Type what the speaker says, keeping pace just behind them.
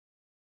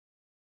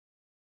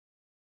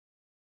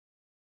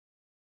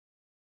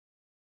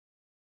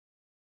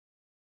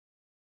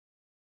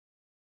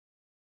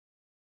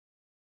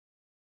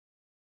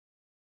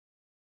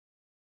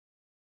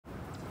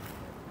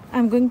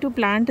I'm going to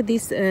plant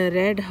this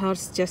red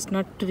horse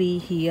chestnut tree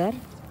here.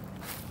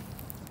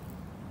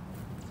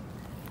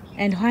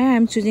 And why I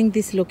am choosing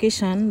this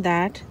location,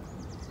 that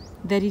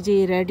there is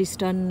a red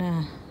eastern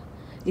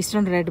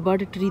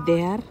redbud tree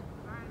there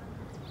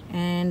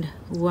and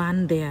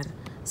one there.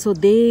 So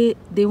they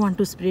want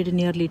to spread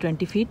nearly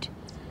 20 feet.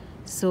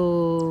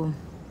 So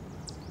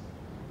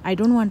I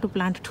don't want to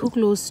plant too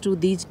close to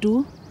these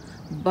two,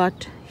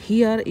 but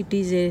here it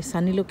is a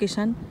sunny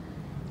location,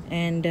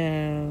 and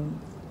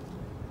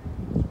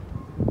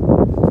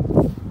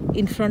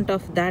in front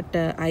of that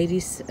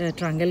iris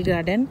triangle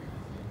garden,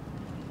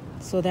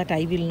 so that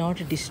I will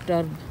not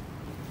disturb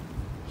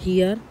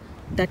here.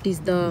 That is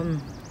the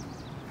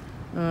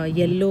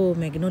yellow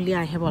magnolia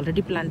I have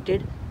already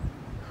planted,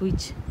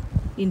 which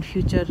in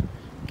future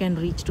can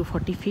reach to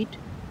 40 feet.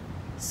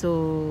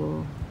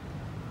 So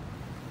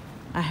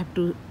I have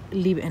to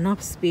leave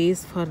enough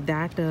space for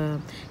that,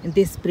 and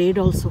they spread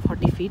also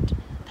 40 feet,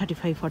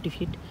 35-40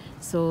 feet.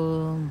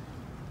 So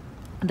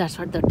that's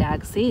what the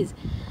tag says.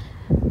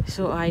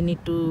 So I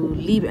need to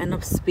leave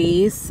enough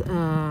space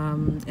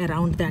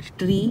around that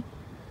tree.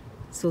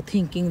 So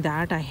thinking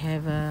that, I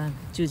have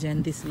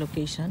chosen this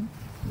location.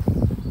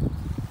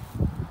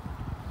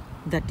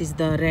 That is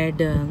the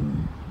red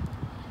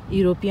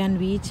European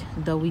witch,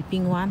 the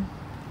weeping one.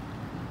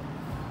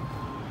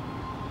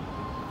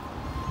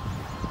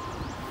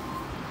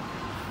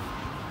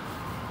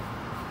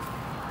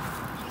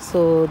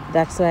 So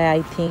that's why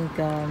I think,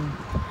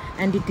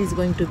 and it is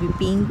going to be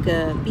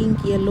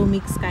pink yellow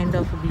mix kind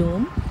of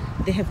bloom.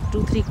 They have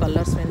 2-3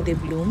 colors when they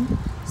bloom.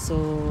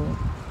 So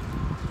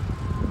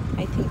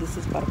I think this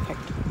is perfect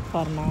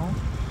for now.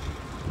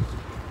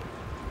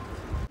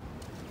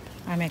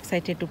 I'm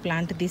excited to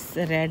plant this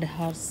red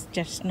horse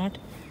chestnut.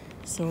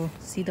 So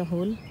see the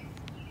hole,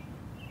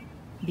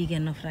 big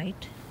enough,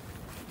 right?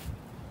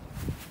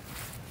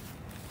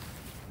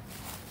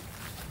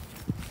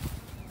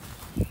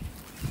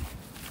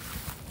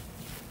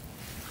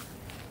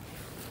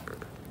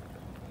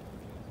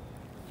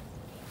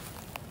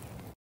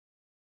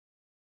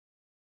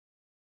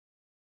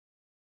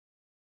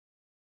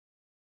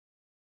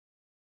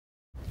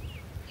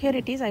 Here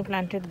it is. I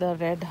planted the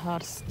red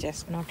horse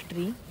chestnut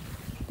tree.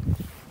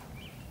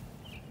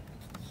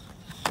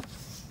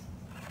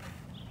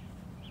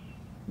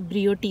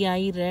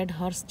 Briotii red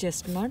horse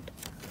chestnut,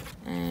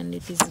 and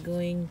it is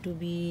going to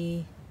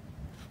be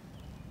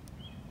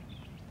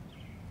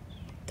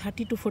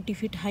 30 to 40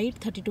 feet height,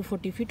 30 to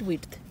 40 feet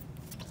width.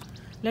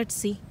 Let's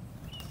see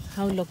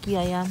how lucky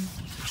I am.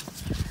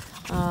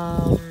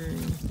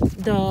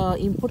 The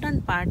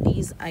important part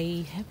is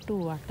I have to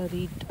water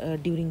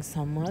it during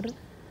summer.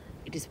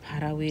 It is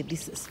far away.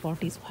 This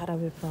spot is far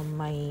away from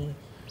my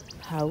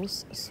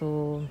house.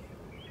 So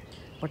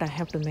but I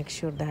have to make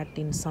sure that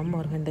in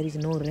summer, when there is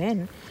no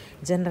rain,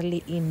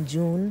 generally in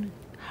June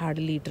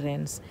hardly it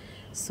rains.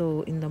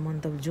 So in the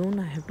month of June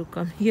I have to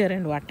come here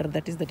and water.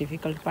 That is the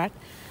difficult part.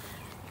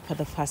 For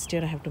the first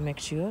year I have to make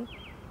sure,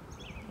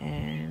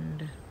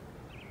 and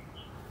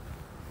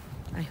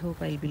I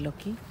hope I'll be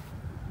lucky.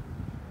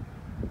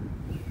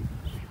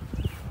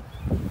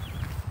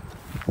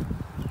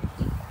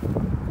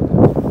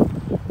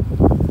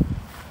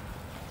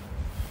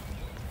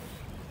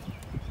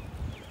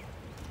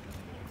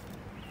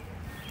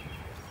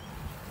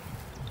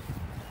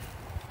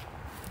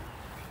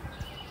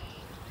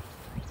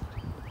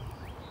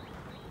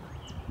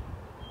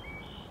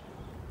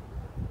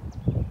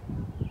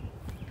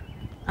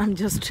 I'm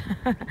just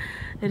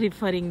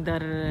referring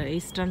the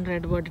eastern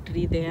redwood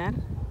tree there,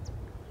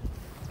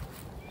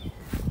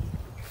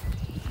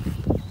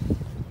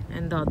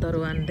 and the other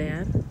one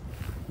there.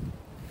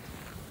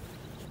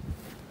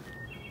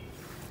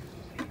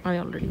 I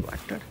already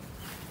watered.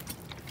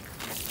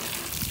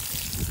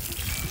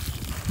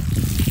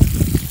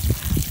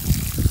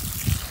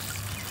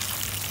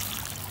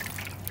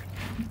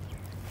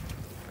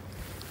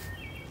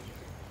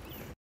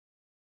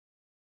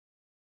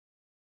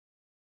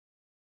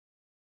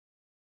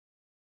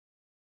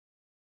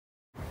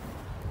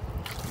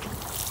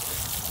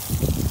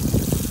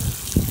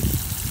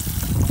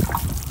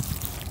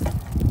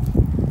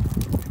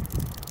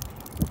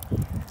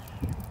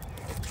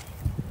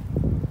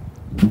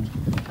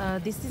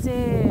 This is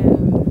a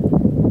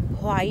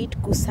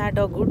White Kousa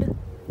Dogwood.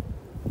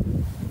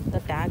 The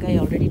tag I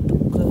already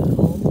took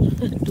home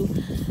to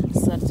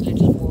search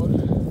little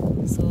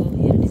more. So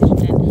here it is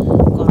written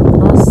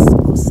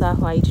Kousa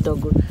White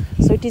Dogwood.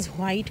 So it is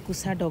White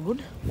Kousa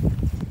Dogwood.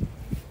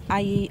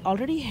 I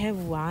already have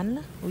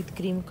one with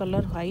cream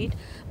color white,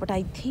 but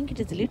I think it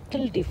is a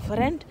little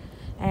different.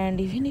 And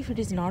even if it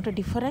is not a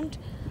different,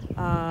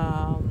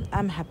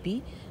 I'm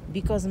happy,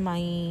 because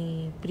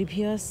my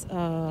previous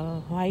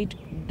white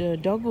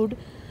dogwood,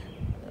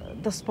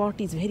 the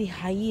spot is very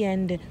high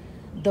and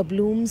the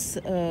blooms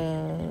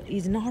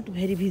is not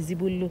very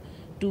visible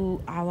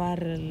to our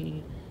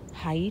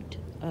height.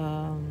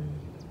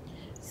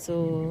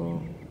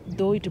 So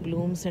though it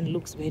blooms and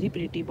looks very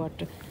pretty,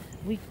 but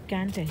we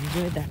can't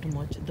enjoy that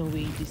much the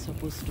way it is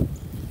supposed to.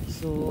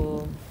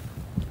 So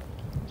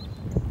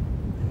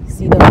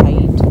see the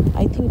height.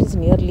 I think it is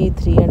nearly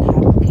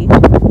 3.5 feet.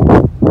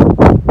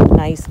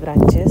 Nice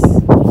branches.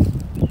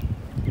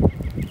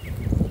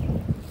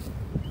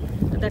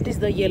 That is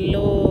the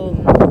yellow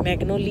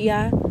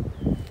magnolia.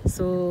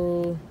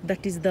 So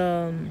that is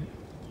the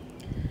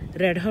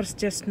red horse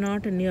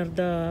chestnut near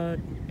the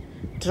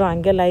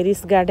triangle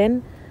iris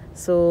garden.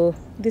 So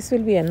this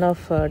will be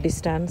enough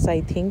distance, I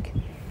think.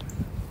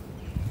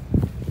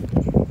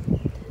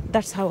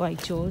 That's how I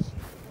chose.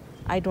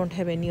 I don't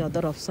have any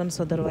other options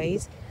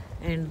otherwise.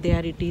 And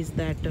there it is,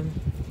 that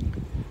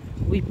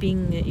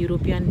weeping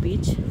European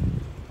beech.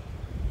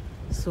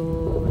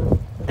 So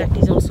that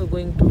is also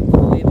going to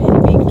grow a very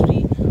big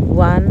tree.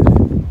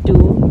 1,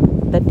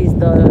 2, that is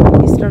the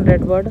eastern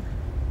redwood,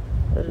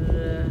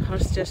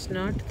 horse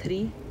chestnut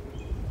 3,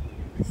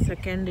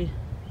 second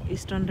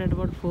eastern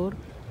redwood 4,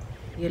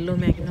 yellow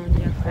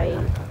magnolia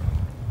 5,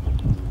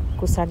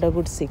 Kousa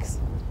Dogwood 6.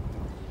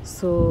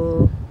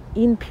 So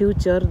in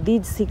future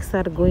these 6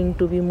 are going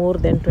to be more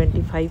than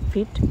 25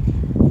 feet,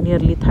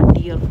 nearly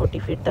 30 or 40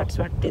 feet, that's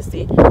what they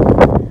say.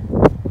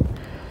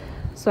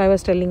 So I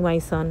was telling my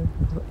son,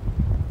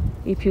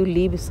 if you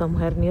live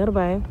somewhere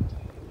nearby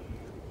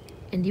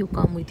and you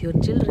come with your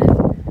children,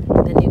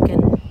 then you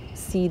can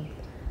see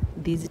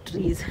these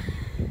trees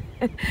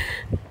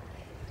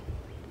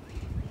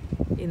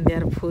in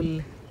their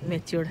full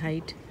matured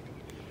height.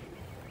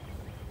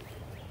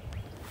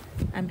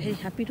 I'm very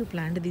happy to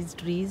plant these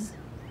trees.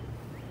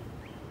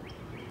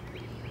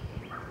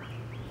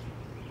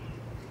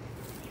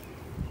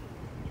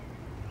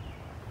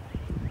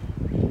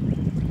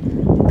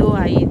 Though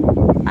I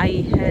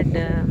had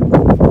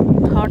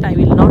thought I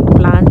will not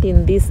plant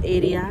in this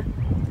area,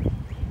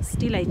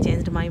 still I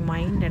changed my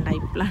mind and I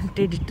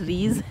planted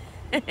trees.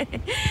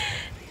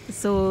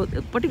 So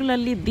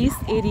particularly this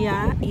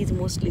area is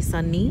mostly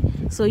sunny,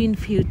 so in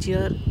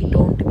future it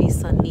won't be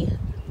sunny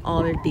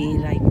all day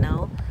right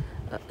now.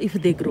 If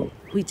they grow,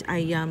 which I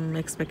am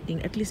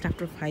expecting, at least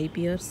after 5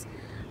 years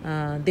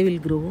they will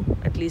grow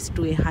at least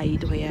to a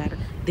height where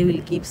they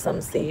will give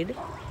some shade.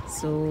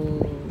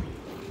 So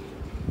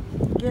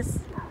yes,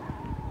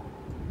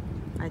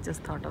 I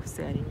just thought of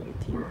sharing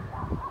with you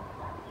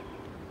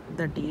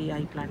the day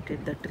I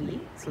planted the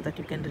tree, so that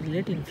you can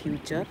relate in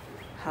future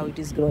how it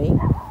is growing.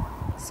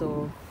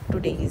 So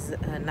today is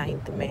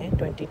 9th May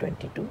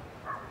 2022.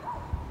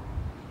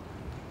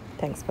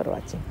 Thanks for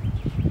watching.